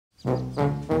Hi,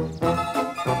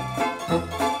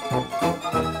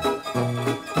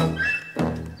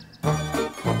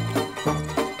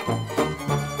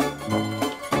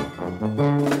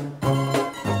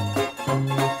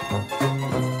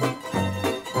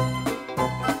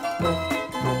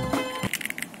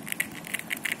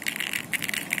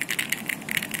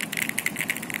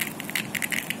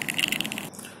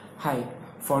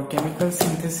 for chemical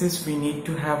synthesis we need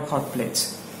to have hot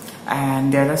plates,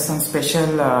 and there are some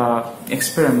special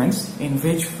experiments in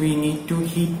which we need to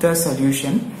heat the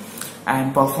solution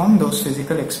and perform those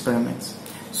physical experiments.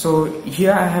 So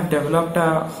here I have developed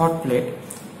a hot plate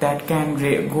that can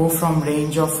go from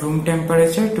range of room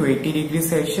temperature to 80 degrees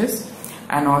Celsius,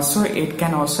 and also it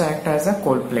can also act as a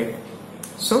cold plate.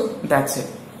 So that's it.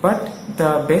 But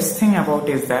the best thing about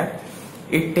it is that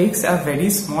it takes a very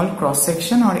small cross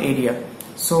section or area.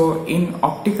 So in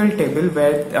optical table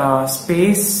where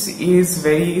space is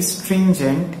very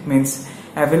stringent, means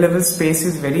available space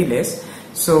is very less,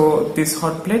 so this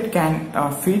hot plate can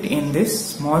fit in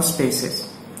these small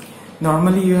spaces.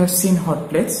 Normally you have seen hot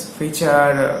plates which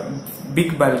are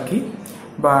big bulky,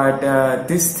 but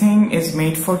this thing is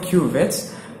made for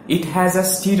cuvettes. It has a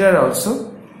stirrer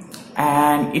also,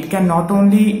 and it can not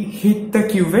only heat the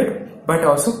cuvette but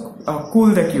also cool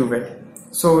the cuvette.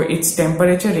 So its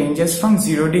temperature ranges from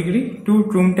 0 degree to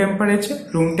room temperature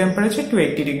to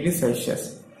 80 degrees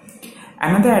Celsius.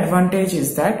 Another advantage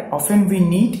is that often we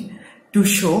need to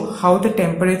show how the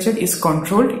temperature is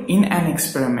controlled in an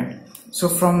experiment. So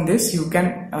from this you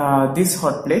can this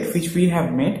hot plate which we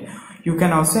have made, you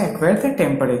can also acquire the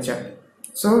temperature.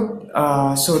 So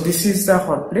this is the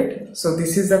hot plate. So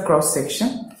this is the cross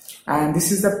section, and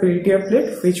this is the Peltier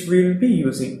plate which we will be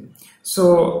using.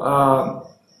 So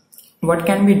what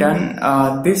can be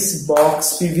done, this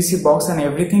box, PVC box and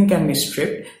everything can be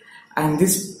stripped, and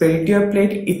this Peltier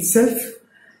plate itself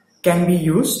can be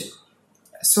used,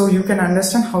 so you can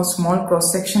understand how small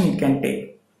cross section it can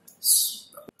take.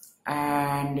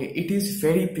 And it is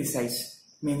very precise,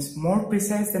 means more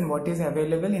precise than what is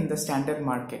available in the standard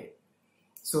market.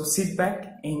 So sit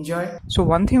back, enjoy. So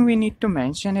one thing we need to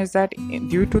mention is that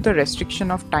due to the restriction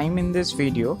of time in this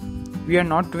video, we are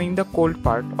not doing the cold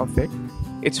part of it.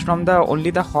 It's from only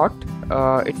the hot.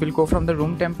 It will go from the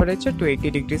room temperature to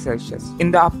 80 degrees Celsius. In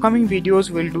the upcoming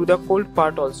videos we'll do the cold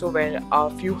part also, where a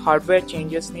few hardware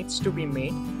changes needs to be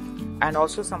made and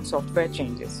also some software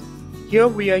changes. Here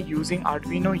we are using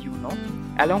Arduino Uno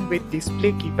along with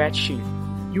display keypad shield.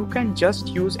 You can just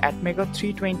use Atmega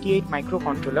 328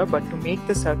 microcontroller, but to make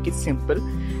the circuit simple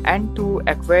and to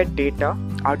acquire data,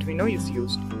 Arduino is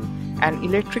used. An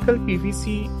electrical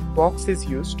PVC box is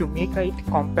used to make it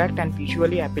compact and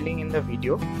visually appealing in the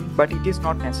video, but it is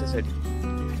not necessary.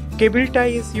 Cable tie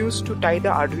is used to tie the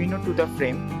Arduino to the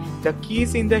frame. The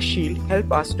keys in the shield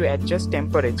help us to adjust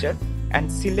temperature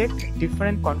and select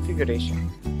different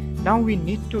configuration. Now we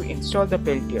need to install the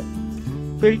Peltier.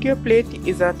 Peltier plate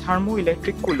is a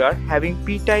thermoelectric cooler having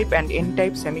P-type and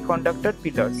N-type semiconductor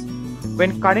pillars.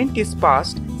 When current is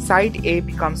passed, side A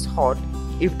becomes hot.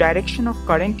 If direction of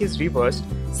current is reversed,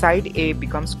 side A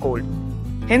becomes cold.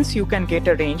 Hence you can get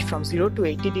a range from 0 to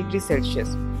 80 degrees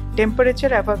Celsius.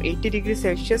 Temperature above 80 degrees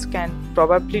Celsius can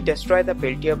probably destroy the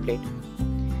Peltier plate.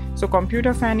 So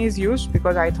computer fan is used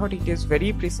because I thought it is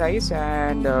very precise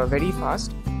and very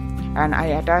fast, and I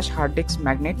attached hard disk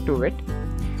magnet to it,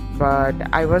 but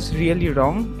I was really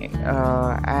wrong,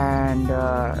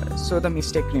 so the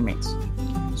mistake remains.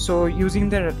 So using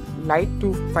the light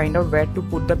to find out where to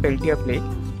put the Peltier plate.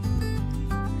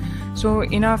 So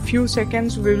in a few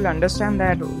seconds we will understand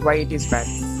that why it is bad.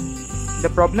 The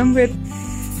problem with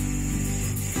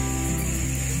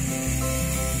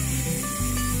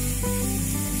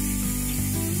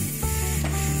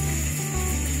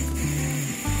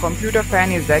computer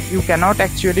fan is that you cannot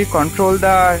actually control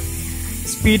the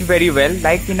speed very well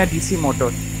like in a DC motor.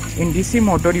 In DC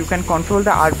motor you can control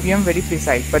the RPM very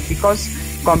precise, but because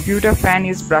computer fan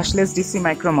is brushless DC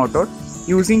micromotor,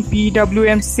 using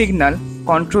PWM signal,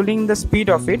 controlling the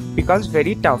speed of it becomes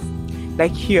very tough.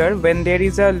 Like here, when there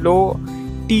is a low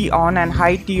T on and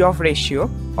high T off ratio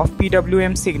of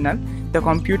PWM signal, the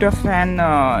computer fan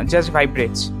just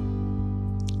vibrates.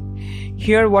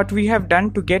 Here what we have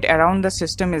done to get around the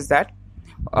system is that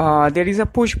there is a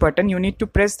push button. You need to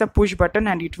press the push button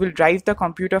and it will drive the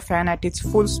computer fan at its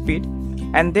full speed,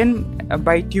 and then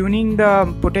by tuning the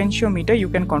potentiometer you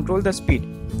can control the speed.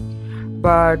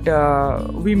 But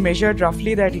we measured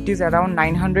roughly that it is around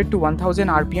 900 to 1000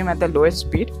 RPM at the lowest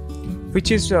speed, which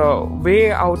is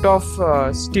way out of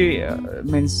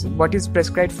means what is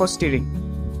prescribed for steering.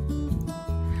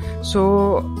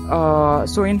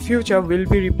 So in future we'll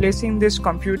be replacing this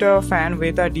computer fan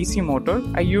with a DC motor.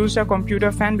 I used a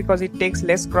computer fan because it takes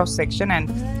less cross section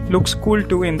and looks cool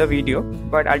too in the video,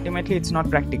 but ultimately it's not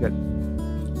practical.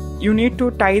 You need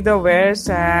to tie the wires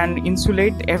and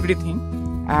insulate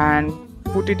everything and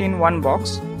put it in one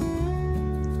box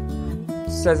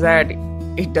so that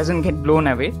it doesn't get blown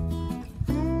away.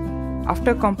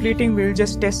 After completing, we'll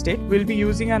just test it. We'll be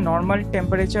using a normal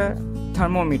temperature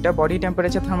thermometer, body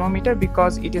temperature thermometer,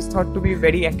 because it is thought to be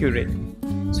very accurate.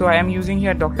 So I am using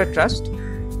here Dr. Trust.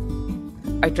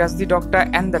 I trust the doctor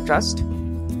and the trust.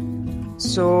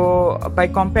 So by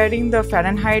comparing the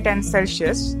Fahrenheit and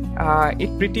Celsius,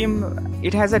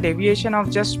 it has a deviation of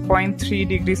just 0.3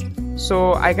 degrees.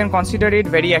 So I can consider it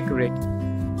very accurate,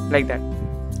 like that.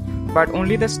 But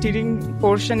only the steering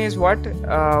portion is what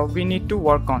we need to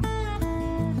work on.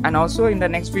 And also in the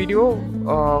next video,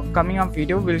 coming up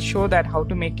video, will show that how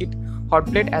to make it hot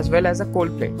plate as well as a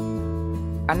cold plate.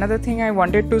 Another thing I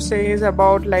wanted to say is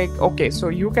about so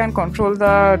you can control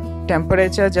the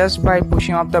temperature just by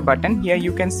pushing up the button. Here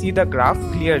you can see the graph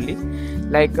clearly,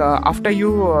 after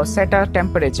you set a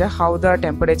temperature, how the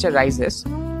temperature rises.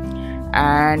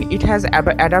 And it has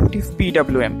adaptive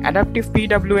PWM. Adaptive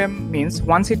PWM means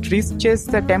once it reaches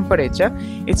the temperature,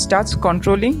 it starts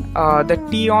controlling the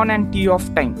T on and T off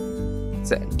time.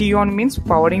 So T on means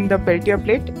powering the Peltier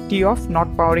plate, T off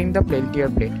not powering the Peltier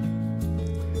plate.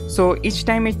 So each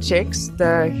time it checks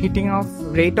the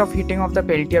rate of heating of the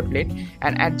Peltier plate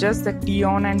and adjusts the T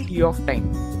on and T off time.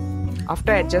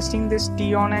 After adjusting this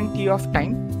T on and T off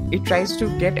time, it tries to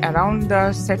get around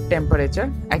the set temperature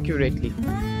accurately.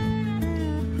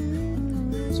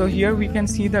 So here we can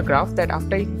see the graph that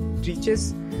after it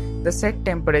reaches the set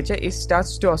temperature, it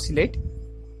starts to oscillate.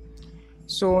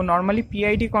 So normally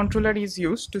PID controller is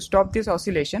used to stop this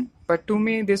oscillation, but to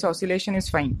me this oscillation is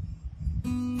fine.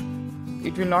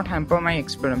 It will not hamper my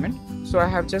experiment. So I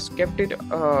have just kept it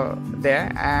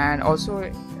there, and also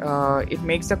it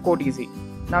makes the code easy.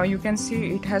 Now you can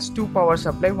see it has two power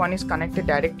supply. One is connected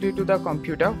directly to the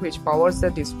computer, which powers the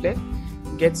display,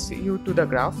 gets you to the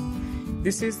graph.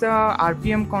 This is the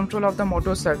RPM control of the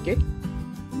motor circuit.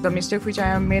 The mistake which I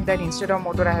have made, that instead of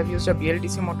motor I have used a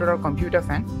BLDC motor or computer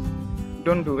fan.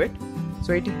 Don't do it.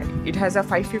 So it has a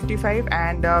 555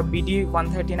 and a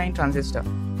BD139 transistor.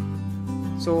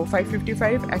 So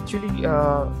 555 actually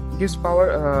gives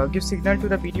signal to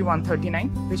the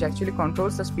BD139, which actually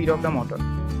controls the speed of the motor.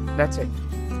 That's it.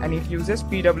 And it uses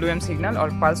PWM signal or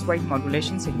pulse width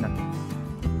modulation signal.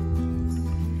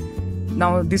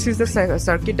 Now this is the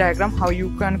circuit diagram how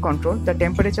you can control. The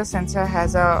temperature sensor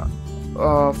has a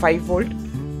 5 volt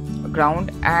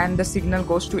ground and the signal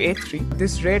goes to A3.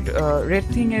 This red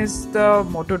thing is the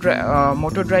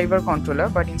motor driver controller,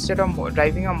 but instead of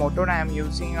driving a motor I am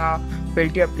using a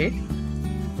Peltier plate.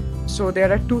 So there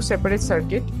are two separate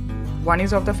circuits. One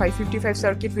is of the 555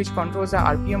 circuit, which controls the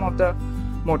RPM of the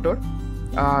motor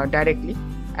directly,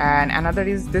 and another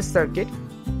is this circuit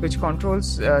which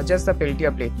controls just the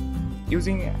Peltier plate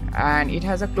and it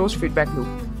has a closed feedback loop.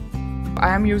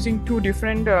 I am using two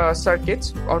different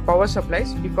circuits or power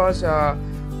supplies because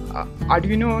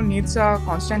Arduino needs a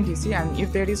constant DC, and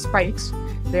if there is spikes,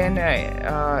 then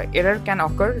error can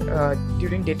occur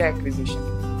during data acquisition.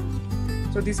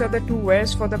 So these are the two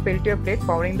wires for the Peltier plate,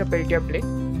 powering the Peltier plate,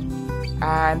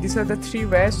 and these are the three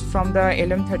wires from the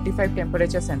LM35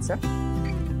 temperature sensor.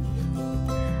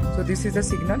 So this is the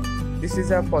signal, this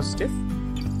is a positive,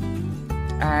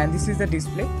 and this is the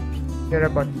display. There are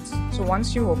buttons. So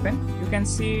once you open, you can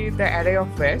see the array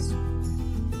of wires,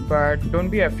 but don't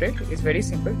be afraid, it's very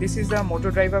simple. This is the motor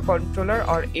driver controller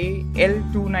or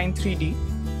AL293D.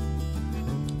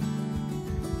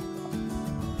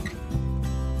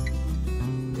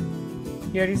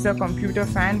 Here is the computer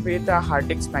fan with a hard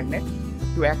disk magnet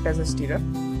to act as a steerer.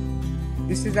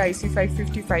 This is the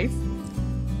IC555,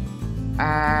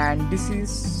 and this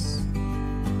is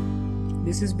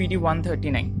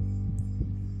BD139.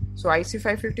 So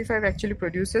IC555 actually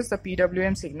produces the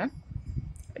PWM signal.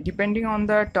 Depending on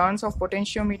the turns of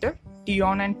potentiometer, T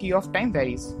on and T off time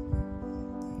varies.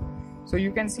 So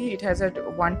you can see it has a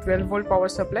 112 volt power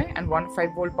supply and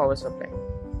 15 volt power supply.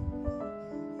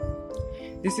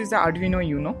 This is the Arduino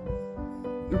Uno.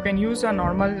 You can use a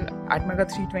normal Atmega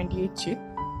 328 chip,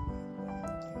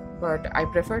 but I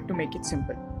prefer to make it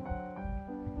simple.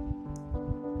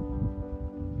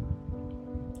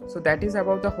 So that is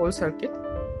about the whole circuit.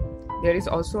 There is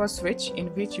also a switch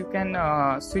in which you can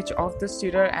switch off the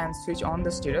steerer and switch on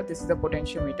the steerer. This is the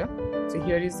potentiometer. So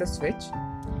here is the switch,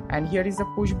 and here is the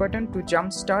push button to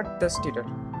jump start the steerer,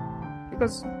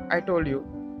 because I told you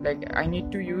like I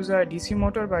need to use a DC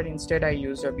motor, but instead I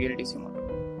used a BLDC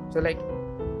motor. So like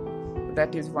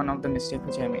that is one of the mistakes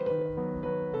which I made.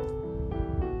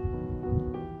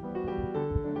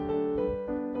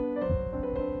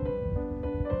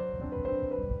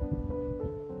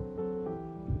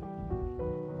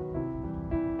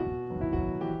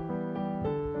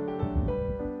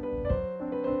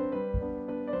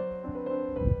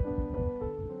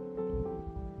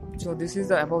 So this is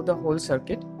about the whole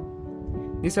circuit.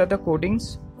 These are the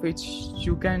codings which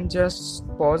you can just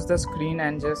pause the screen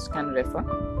and just can refer.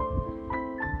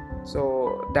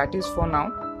 So that is for now.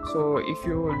 So if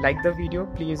you like the video,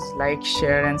 please like,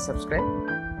 share and subscribe,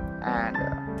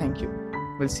 and thank you.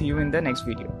 We'll see you in the next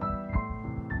video.